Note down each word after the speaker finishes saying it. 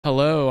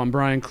I'm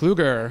Bryan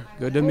Kluger.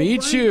 Good to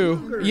meet you.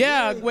 Kluger.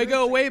 Yeah, Yay, we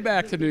go way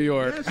back to New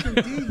York. Yes,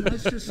 indeed.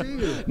 Nice to see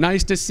you.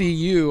 Nice to see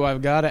you.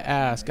 I've got to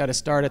ask, got to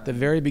start at the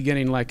very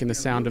beginning, like in The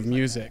Sound of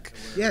Music.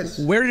 Yes.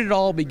 Where did it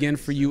all begin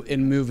for you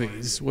in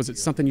movies? Was it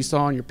something you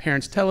saw on your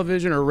parents'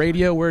 television or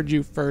radio? Where did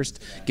you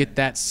first get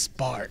that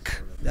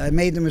spark? I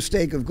made the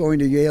mistake of going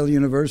to Yale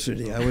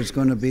University. I was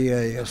going to be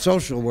a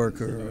social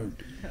worker,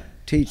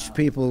 teach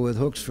people with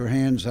hooks for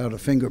hands how to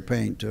finger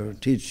paint, or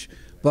teach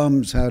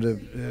bums how to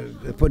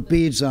put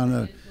beads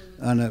on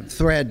a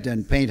thread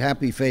and paint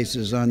happy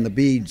faces on the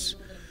beads.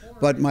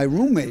 But my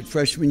roommate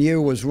freshman year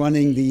was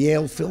running the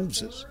Yale Film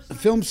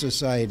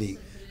Society.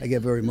 I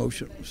get very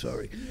emotional,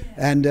 sorry.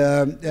 And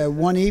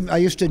one evening, I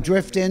used to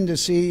drift in to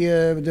see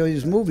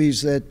these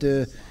movies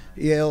that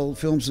Yale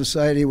Film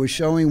Society was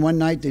showing. One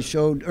night they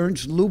showed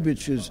Ernst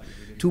Lubitsch's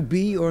To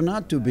Be or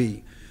Not to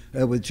Be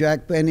with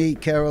Jack Benny,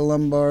 Carol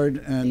Lombard,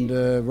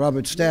 and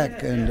Robert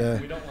Stack.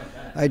 And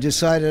I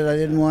decided I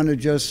didn't want to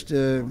just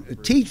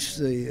teach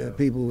the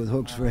people with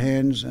hooks for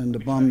hands and the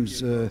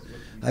bums.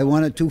 I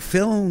wanted to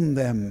film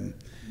them.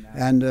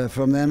 And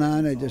from then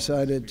on, I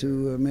decided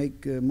to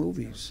make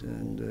movies.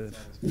 And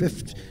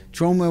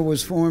Troma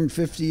was formed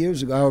 50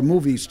 years ago, our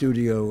movie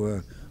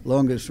studio,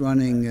 longest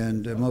running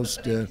and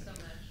most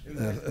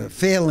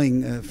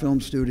failing film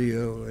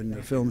studio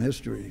in film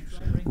history.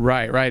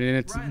 Right, and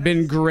it's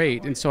been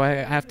great. And so I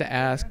have to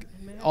ask,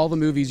 all the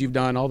movies you've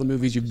done, all the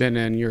movies you've been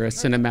in, you're a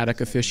cinematic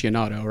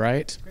aficionado,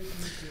 right?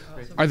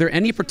 Are there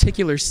any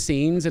particular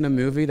scenes in a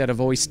movie that have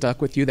always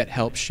stuck with you that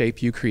help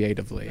shape you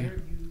creatively?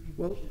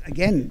 Well,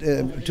 again,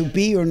 To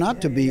Be or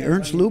Not to Be,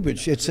 Ernst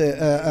Lubitsch. It's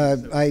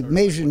I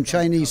majored in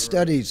Chinese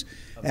studies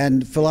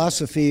and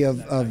philosophy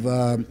of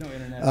Lao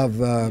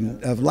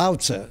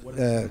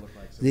Tzu,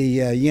 the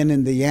yin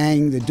and the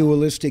yang, the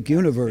dualistic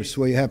universe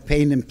where you have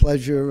pain and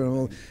pleasure.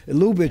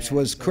 Lubitsch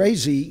was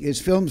crazy.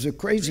 His films are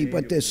crazy,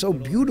 but they're so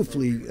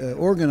beautifully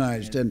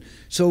organized and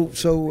so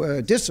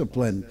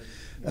disciplined.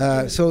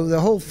 So the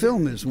whole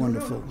film is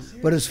wonderful.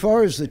 But as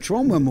far as the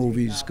Troma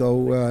movies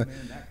go,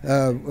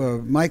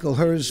 Michael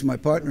Hers, my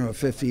partner of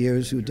 50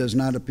 years, who does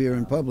not appear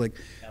in public,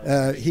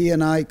 he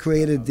and I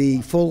created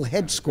the full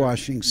head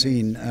squashing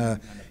scene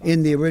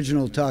in the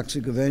original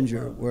Toxic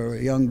Avenger, where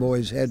a young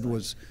boy's head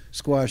was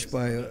squashed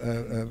by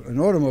an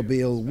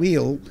automobile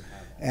wheel.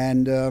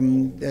 And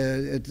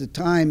at the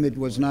time, it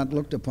was not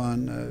looked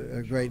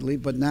upon greatly,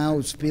 but now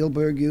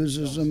Spielberg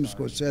uses them.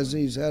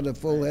 Scorsese's had a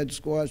full head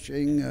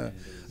squashing.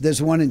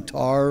 There's one in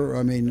Tar.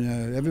 I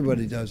mean,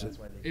 everybody does it.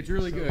 It's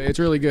really good. It's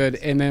really good.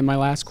 And then my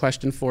last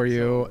question for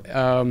you: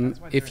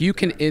 if you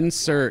can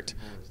insert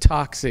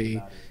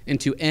Toxie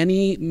into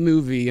any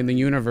movie in the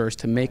universe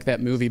to make that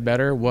movie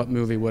better, what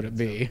movie would it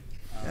be?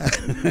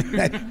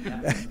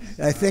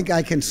 I think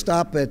I can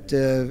stop at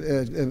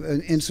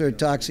insert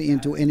Toxie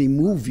into any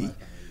movie.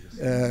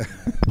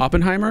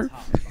 Oppenheimer?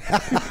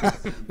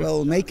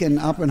 Well, Macon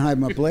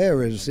Oppenheimer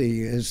Blair has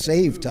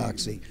saved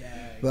Toxie.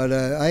 But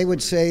I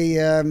would say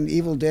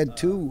Evil Dead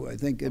 2. I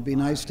think it'd be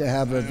nice to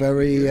have a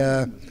very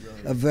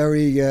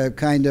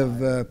kind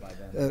of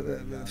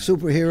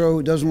superhero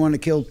who doesn't want to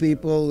kill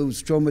people,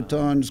 whose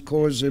traumatons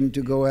cause him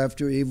to go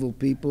after evil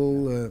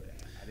people.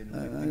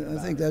 I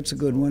think that's a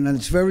good one. And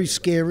it's very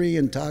scary,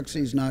 and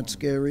Toxie's not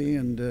scary,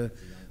 and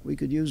we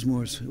could use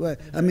more.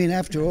 I mean,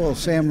 after all,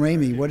 Sam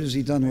Raimi, what has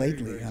he done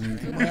lately? I mean,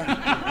 come on.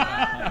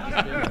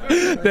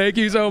 Thank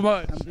you so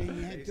much.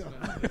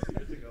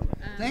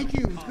 Thank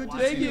you. It's good to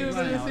see you.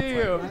 Good to see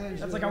you.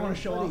 That's like I want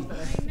to show off.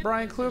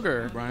 Bryan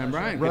Kluger. Brian.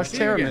 Rush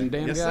Chairman.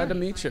 Damn glad to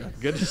meet you.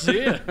 Good to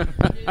see you.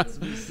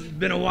 It's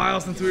been a while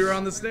since we were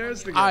on the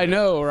stairs together. I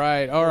know,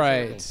 right? All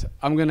right.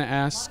 I'm going to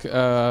ask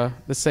the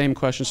same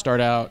question,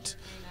 start out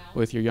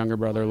with your younger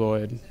brother,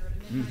 Lloyd.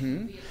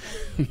 Mm-hmm.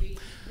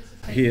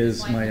 He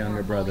is my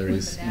younger brother.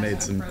 He's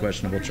made some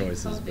questionable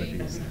choices, but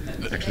he's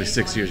actually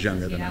 6 years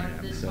younger than I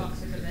am. So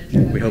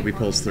we hope he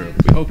pulls through.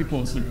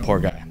 Poor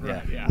guy.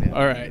 Yeah.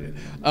 All right.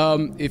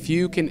 If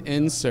you can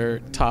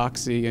insert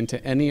Toxie into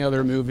any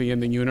other movie in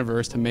the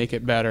universe to make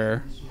it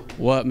better,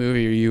 what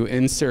movie are you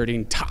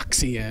inserting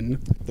Toxie in?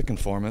 The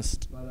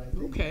Conformist.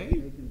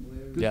 Okay.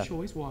 Good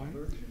choice. Why?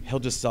 He'll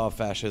just solve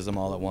fascism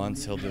all at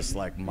once. He'll just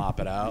like mop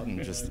it out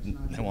and just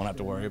they won't have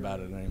to worry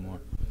about it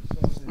anymore.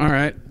 All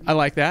right. I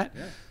like that.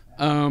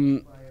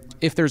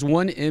 If there's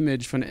one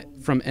image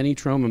from any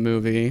Troma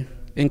movie,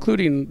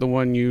 including the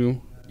one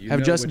you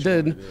have just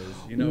did,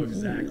 you know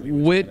exactly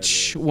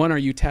which one are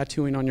you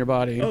tattooing on your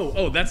body?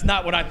 Oh, that's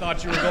not what I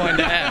thought you were going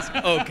to ask.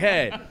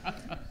 Okay.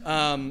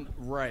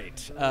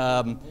 Right.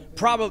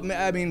 Probably,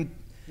 I mean,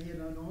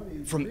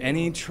 from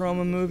any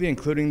Troma movie,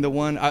 including the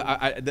one,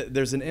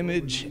 there's an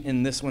image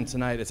in this one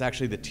tonight. It's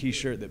actually the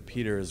T-shirt that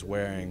Peter is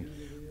wearing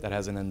that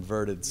has an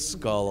inverted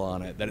skull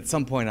on it that at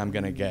some point I'm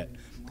going to get.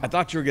 I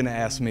thought you were going to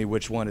ask me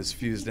which one is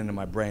fused into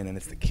my brain, and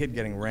it's the kid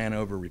getting ran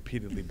over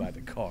repeatedly by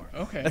the car.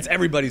 Okay. That's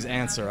everybody's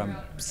answer. I'm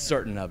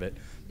certain of it.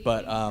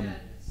 But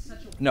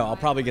no, I'll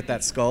probably get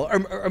that skull.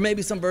 Or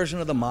maybe some version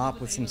of the mop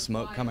with some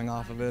smoke coming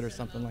off of it or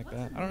something like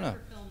that. I don't know.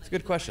 It's a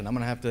good question. I'm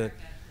going to have to...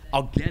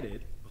 I'll get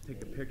it.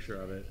 take a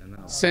picture of it and then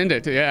I'll Send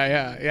it.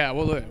 Yeah.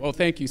 Well,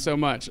 thank you so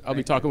much. I'll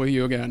be talking with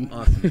you again.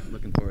 Awesome.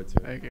 Looking forward to it. Thank you.